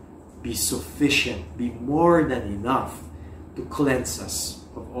Christ be sufficient, be more than enough to cleanse us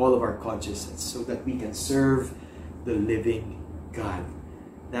of all of our consciences so that we can serve the living God.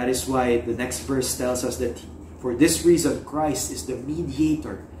 That is why the next verse tells us that for this reason, Christ is the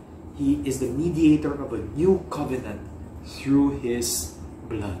mediator. He is the mediator of a new covenant through His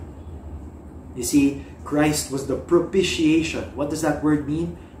blood. You see, Christ was the propitiation. What does that word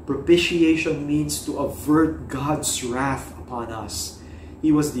mean? Propitiation means to avert God's wrath upon us.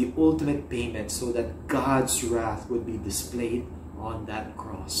 He was the ultimate payment so that God's wrath would be displayed on that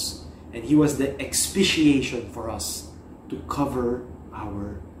cross. And He was the expiation for us to cover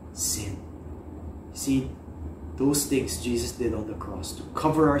our sin. See, those things Jesus did on the cross to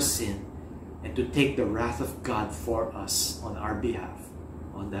cover our sin and to take the wrath of God for us on our behalf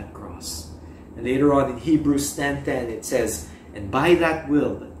on that cross. And later on in Hebrews 10:10 it says, "And by that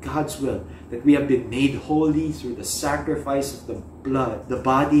will, that God's will, that we have been made holy through the sacrifice of the blood, the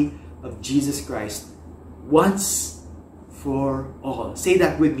body of Jesus Christ, once for all." Say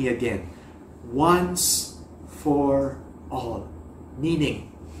that with me again. Once for all.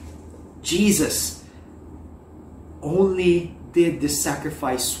 Meaning, Jesus only did this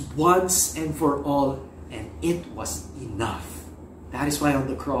sacrifice once and for all, and it was enough. That is why on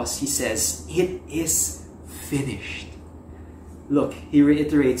the cross He says, "It is finished." Look, He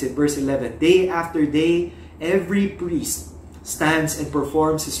reiterates in verse 11, "Day after day, every priest stands and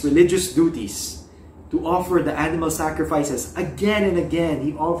performs his religious duties to offer the animal sacrifices. Again and again,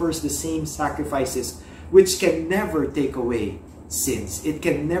 He offers the same sacrifices, which can never take away sins." It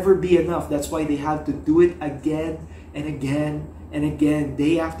can never be enough. That's why they have to do it again and again and again,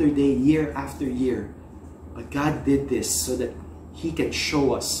 day after day, year after year. But God did this so that He can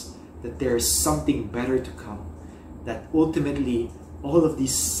show us that there is something better to come. That ultimately, all of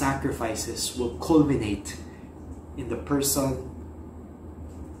these sacrifices will culminate in the person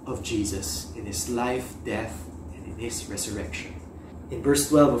of Jesus, in His life, death, and in His resurrection. In verse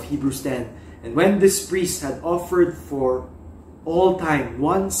 12 of Hebrews 10, "And when this priest had offered for all time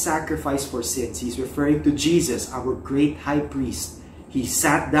one sacrifice for sins," He's referring to Jesus, our great high priest, "He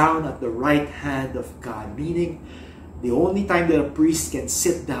sat down at the right hand of God," meaning the only time that a priest can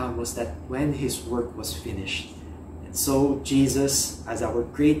sit down was that when his work was finished. And so Jesus, as our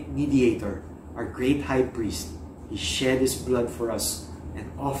great mediator, our great high priest, He shed His blood for us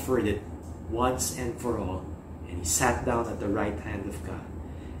and offered it once and for all. And He sat down at the right hand of God.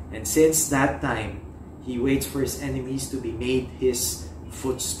 And since that time, He waits for His enemies to be made His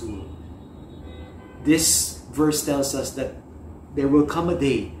footstool. This verse tells us that there will come a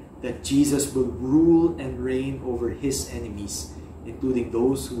day that Jesus will rule and reign over His enemies, including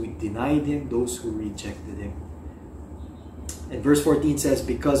those who denied Him, those who rejected Him. And verse 14 says,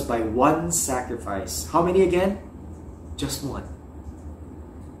 "Because by one sacrifice," how many again? just one.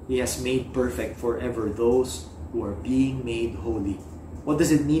 He has made perfect forever those who are being made holy. What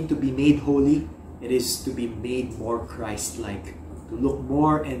does it mean to be made holy? It is to be made more Christ-like, to look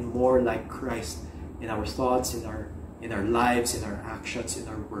more and more like Christ in our thoughts, in our lives, in our actions, in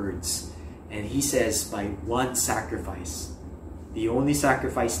our words. And he says, by one sacrifice, the only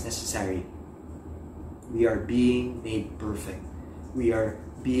sacrifice necessary, we are being made perfect. We are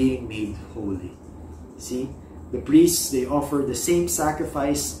being made holy. See, the priests, they offer the same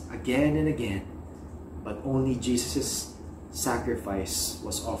sacrifice again and again, but only Jesus' sacrifice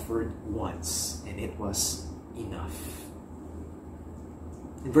was offered once, and it was enough.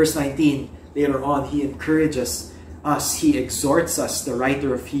 In verse 19, later on, he encourages us, he exhorts us. The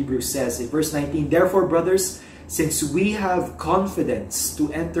writer of Hebrews says in verse 19, therefore, brothers, since we have confidence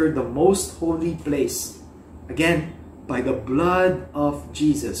to enter the most holy place, again, by the blood of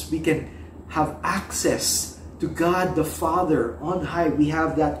Jesus, we can have access to God the Father on high. We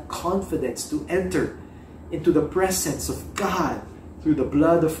have that confidence to enter into the presence of God through the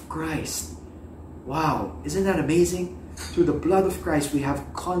blood of Christ. Wow, isn't that amazing? Through the blood of Christ, we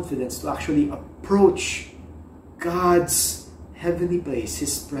have confidence to actually approach God's heavenly place,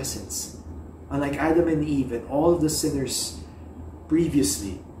 His presence. Unlike Adam and Eve and all the sinners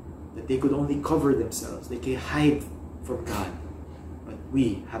previously, that they could only cover themselves, they can hide from God. But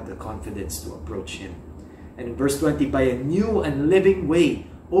we have the confidence to approach Him. And in verse 20, by a new and living way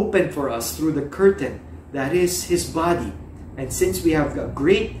opened for us through the curtain, that is His body. And since we have a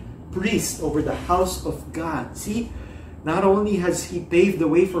great priest over the house of God, see, not only has He paved the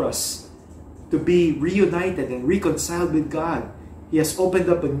way for us to be reunited and reconciled with God, He has opened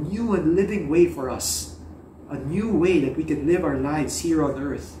up a new and living way for us. A new way that we can live our lives here on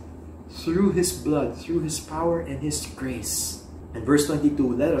earth through His blood, through His power and His grace. And verse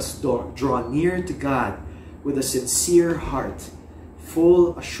 22, let us draw near to God with a sincere heart,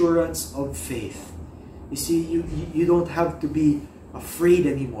 full assurance of faith. You see, you don't have to be afraid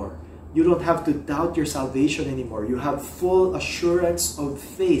anymore. You don't have to doubt your salvation anymore. You have full assurance of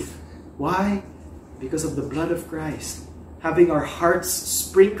faith. Why? Because of the blood of Christ. Having our hearts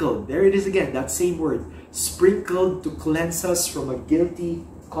sprinkled. There it is again, that same word. Sprinkled to cleanse us from a guilty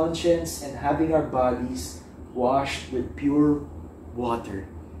conscience, and having our bodies washed with pure water.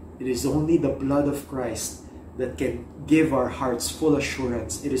 It is only the blood of Christ that can give our hearts full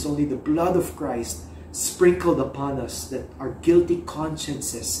assurance. It is only the blood of Christ sprinkled upon us that our guilty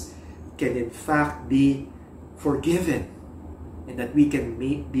consciences can in fact be forgiven, and that we can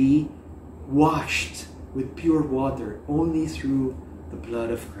be washed with pure water only through the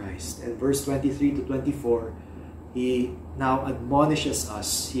blood of Christ. And verse 23 to 24, he now admonishes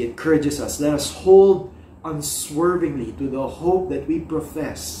us, he encourages us, let us hold unswervingly to the hope that we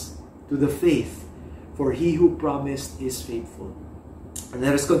profess, to the faith, for He who promised is faithful. And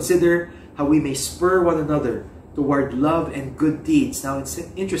let us consider how we may spur one another toward love and good deeds. Now it's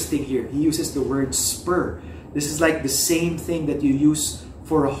interesting here, he uses the word spur. This is like the same thing that you use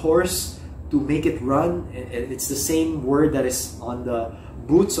for a horse to make it run. It's the same word that is on the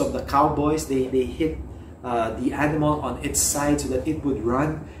boots of the cowboys. They hit the animal on its side so that it would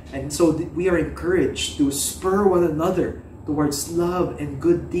run. And so we are encouraged to spur one another towards love and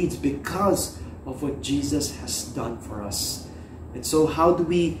good deeds because of what Jesus has done for us. And so how do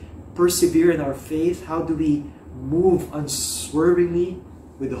we persevere in our faith? How do we move unswervingly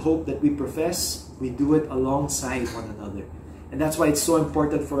with the hope that we profess? We do it alongside one another. And that's why it's so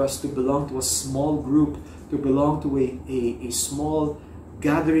important for us to belong to a small group, to belong to a small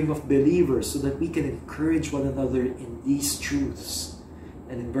gathering of believers, so that we can encourage one another in these truths.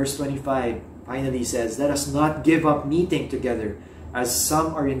 And in verse 25, finally he says, let us not give up meeting together, as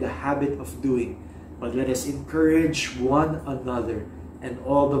some are in the habit of doing, but let us encourage one another, and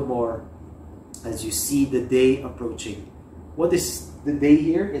all the more as you see the day approaching. What is the day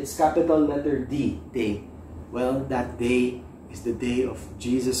here? It's capital letter D, day. Well, that day is the day of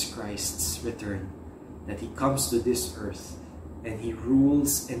Jesus Christ's return, that He comes to this earth and He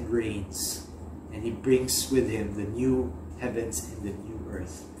rules and reigns, and He brings with Him the new heavens and the new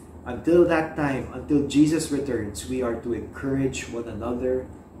earth. Until that time, until Jesus returns, we are to encourage one another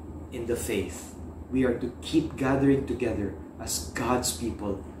in the faith. We are to keep gathering together as God's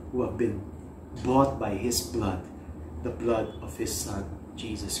people who have been bought by His blood, the blood of His Son,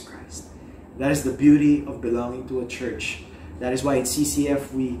 Jesus Christ. That is the beauty of belonging to a church. That is why in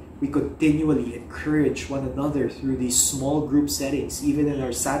CCF we continually encourage one another through these small group settings, even in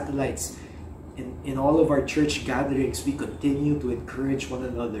our satellites. In all of our church gatherings, we continue to encourage one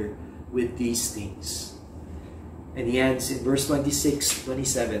another with these things. And he ends in verse 26,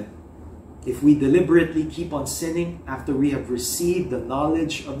 27. If we deliberately keep on sinning after we have received the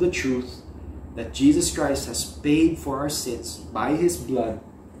knowledge of the truth that Jesus Christ has paid for our sins by His blood,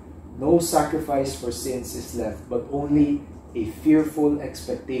 no sacrifice for sins is left, but only a fearful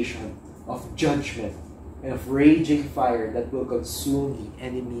expectation of judgment and of raging fire that will consume the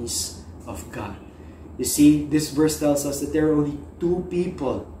enemies of God. You see, this verse tells us that there are only two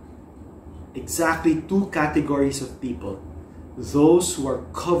people, exactly two categories of people. Those who are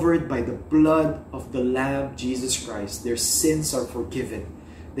covered by the blood of the Lamb, Jesus Christ. Their sins are forgiven.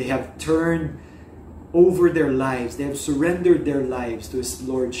 They have turned over their lives. They have surrendered their lives to His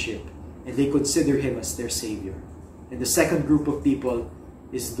Lordship, and they consider Him as their Savior. And the second group of people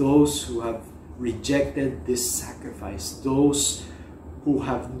is those who have rejected this sacrifice. Those who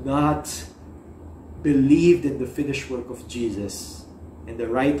have not believed in the finished work of Jesus. And the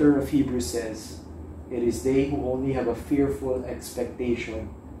writer of Hebrews says, it is they who only have a fearful expectation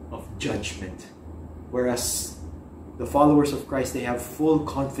of judgment. Whereas the followers of Christ, they have full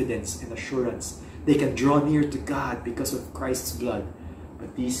confidence and assurance. They can draw near to God because of Christ's blood.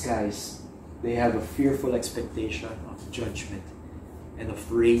 But these guys, they have a fearful expectation of judgment and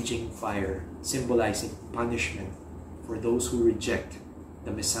of raging fire, symbolizing punishment for those who reject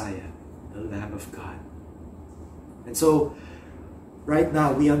the Messiah, the Lamb of God. And so, right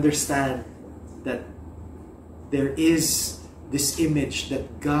now, we understand that there is this image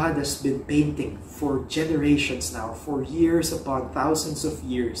that God has been painting for generations now, for years upon thousands of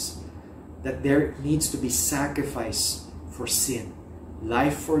years, that there needs to be sacrifice for sin,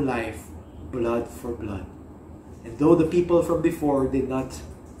 life for life, blood for blood. And though the people from before did not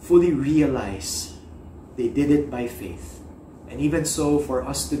fully realize, they did it by faith. And even so, for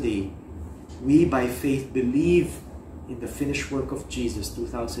us today, we by faith believe in the finished work of Jesus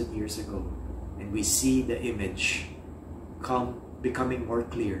 2,000 years ago. And we see the image becoming more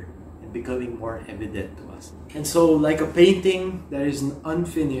clear and becoming more evident to us. And so, like a painting that is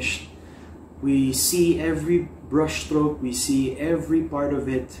unfinished, we see every brushstroke, we see every part of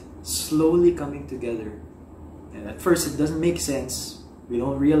it slowly coming together. And at first it doesn't make sense. We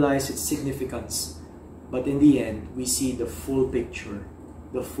don't realize its significance. But in the end, we see the full picture,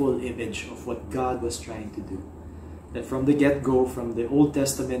 the full image of what God was trying to do. That from the get-go, from the Old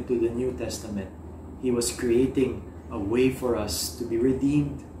Testament to the New Testament, He was creating a way for us to be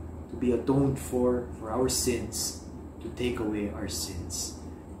redeemed, to be atoned for our sins, to take away our sins.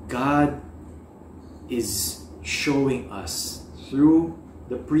 God is showing us through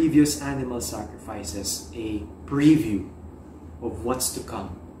the previous animal sacrifices a preview of what's to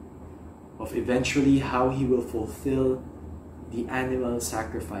come, of eventually how He will fulfill the animal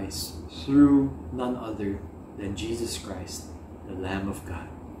sacrifice through none other than Jesus Christ, the Lamb of God.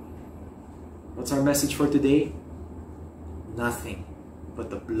 What's our message for today? Nothing but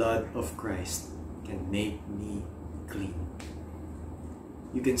the blood of Christ can make me clean.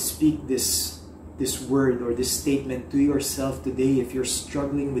 You can speak this word or this statement to yourself today if you're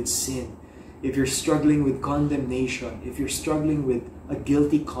struggling with sin, if you're struggling with condemnation, if you're struggling with a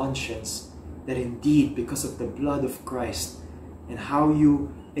guilty conscience, that indeed because of the blood of Christ and how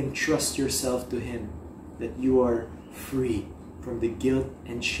you entrust yourself to Him, that you are free from the guilt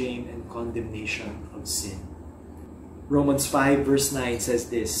and shame and condemnation of sin. Romans 5 verse 9 says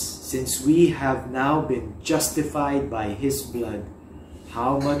this, since we have now been justified by His blood,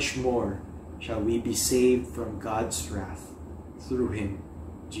 how much more shall we be saved from God's wrath through Him,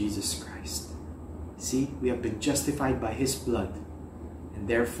 Jesus Christ. See, we have been justified by His blood, and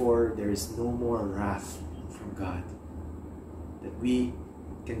therefore there is no more wrath from God. That we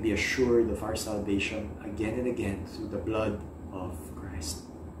can be assured of our salvation again and again through the blood of Christ.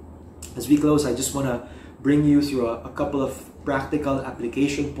 As we close, I just want to bring you through a couple of practical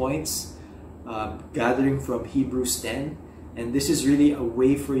application points, gathering from Hebrews 10. And this is really a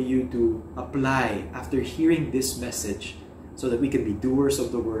way for you to apply after hearing this message so that we can be doers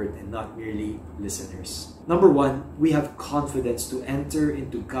of the word and not merely listeners. Number one, we have confidence to enter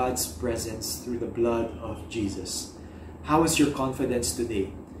into God's presence through the blood of Jesus. How is your confidence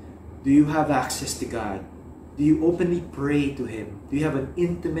today? Do you have access to God? Do you openly pray to Him? Do you have an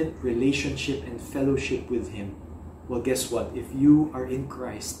intimate relationship and fellowship with Him? Well, guess what? If you are in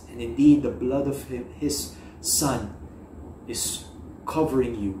Christ, and indeed the blood of His Son is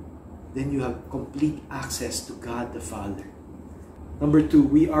covering you, then you have complete access to God the Father. Number two,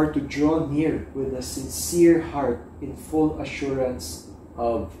 we are to draw near with a sincere heart in full assurance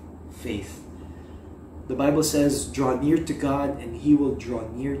of faith. The Bible says, draw near to God and He will draw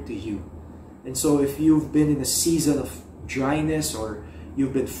near to you. And so if you've been in a season of dryness or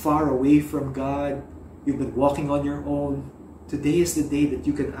you've been far away from God, you've been walking on your own, Today is the day that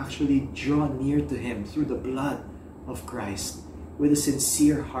you can actually draw near to Him through the blood of Christ with a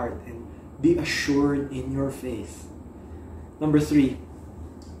sincere heart and be assured in your faith. Number 3,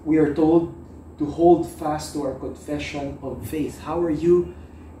 we are told to hold fast to our confession of faith. How are you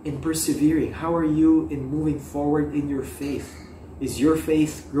in persevering? How are you in moving forward in your faith? Is your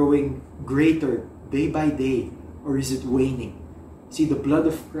faith growing greater day by day, or is it waning? See, the blood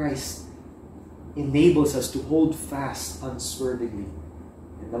of Christ enables us to hold fast unswervingly.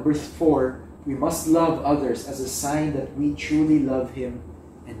 And number 4, we must love others as a sign that we truly love Him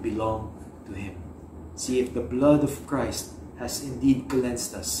and belong to Him. See, if the blood of Christ has indeed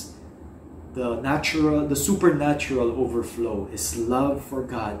cleansed us, the supernatural overflow is love for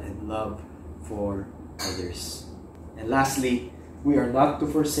God and love for others. And lastly, we are not to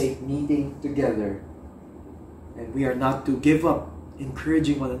forsake meeting together, and we are not to give up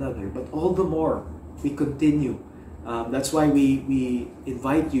encouraging one another, but all the more we continue. That's why we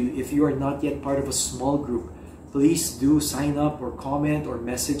invite you, if you are not yet part of a small group, please do sign up or comment or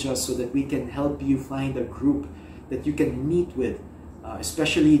message us so that we can help you find a group that you can meet with.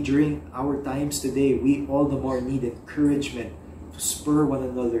 Especially during our times today, we all the more need encouragement to spur one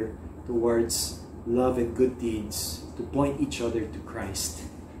another towards love and good deeds, to point each other to Christ.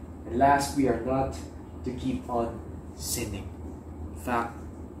 And last, we are not to keep on sinning. In fact,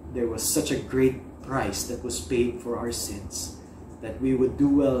 there was such a great price that was paid for our sins that we would do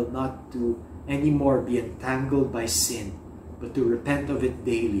well not to anymore be entangled by sin, but to repent of it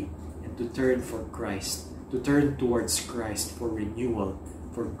daily and to turn for Christ, to turn towards Christ for renewal,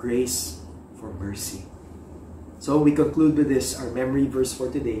 for grace, for mercy. So we conclude with this, our memory verse for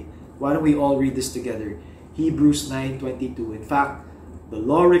today. Why don't we all read this together? Hebrews 9:22. In fact, the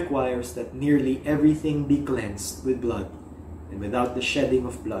law requires that nearly everything be cleansed with blood, and without the shedding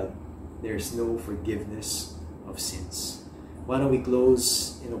of blood, there is no forgiveness of sins. Why don't we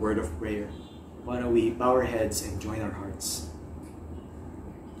close in a word of prayer? Why don't we bow our heads and join our hearts?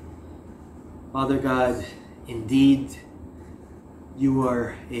 Father God, indeed, you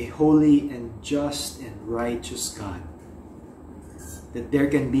are a holy and just and righteous God. That there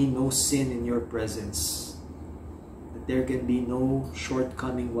can be no sin in your presence. That there can be no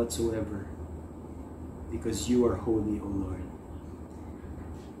shortcoming whatsoever. Because you are holy, O Lord.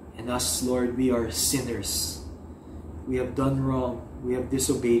 And us, Lord, we are sinners. We have done wrong. We have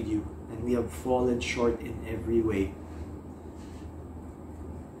disobeyed you. And we have fallen short in every way.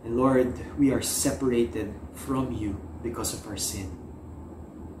 And Lord, we are separated from you because of our sin.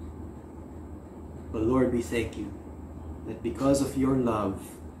 But Lord, we thank you that because of your love,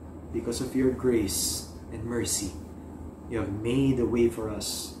 because of your grace and mercy, you have made a way for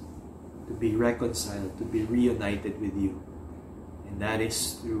us to be reconciled, to be reunited with you. And that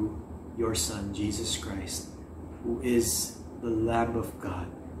is through your Son, Jesus Christ, who is the Lamb of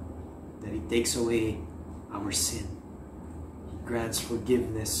God, that He takes away our sin. He grants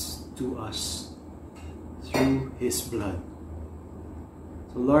forgiveness to us through His blood.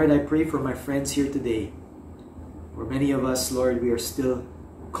 So Lord, I pray for my friends here today. For many of us, Lord, we are still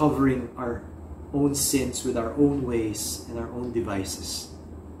covering our own sins with our own ways and our own devices.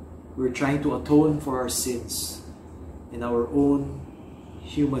 We're trying to atone for our sins in our own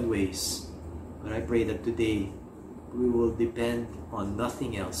human ways. But I pray that today we will depend on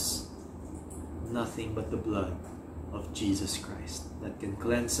nothing else, nothing but the blood of Jesus Christ that can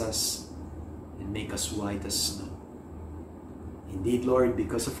cleanse us and make us white as snow. Indeed, Lord,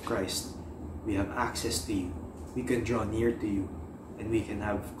 because of Christ, we have access to you. We can draw near to you, and we can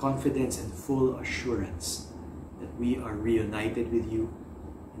have confidence and full assurance that we are reunited with you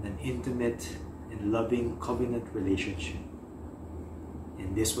in an intimate and loving covenant relationship.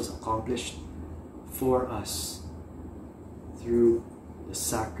 And this was accomplished for us through the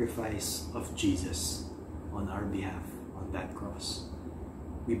sacrifice of Jesus on our behalf on that cross.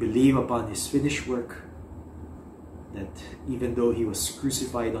 We believe upon His finished work, that even though He was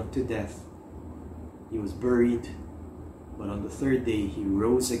crucified unto death, He was buried, but on the third day He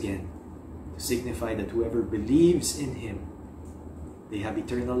rose again to signify that whoever believes in Him, they have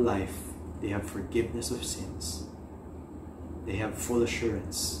eternal life, they have forgiveness of sins, they have full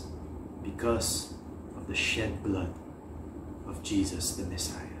assurance because of the shed blood of Jesus the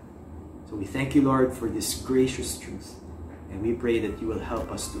Messiah. So we thank you, Lord, for this gracious truth, and we pray that you will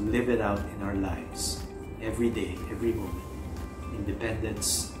help us to live it out in our lives every day, every moment, in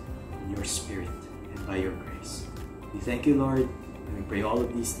dependence on your Spirit and by your grace. We thank you, Lord, and we pray all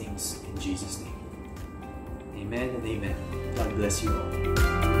of these things in Jesus' name. Amen and amen. God bless you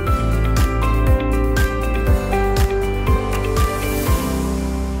all.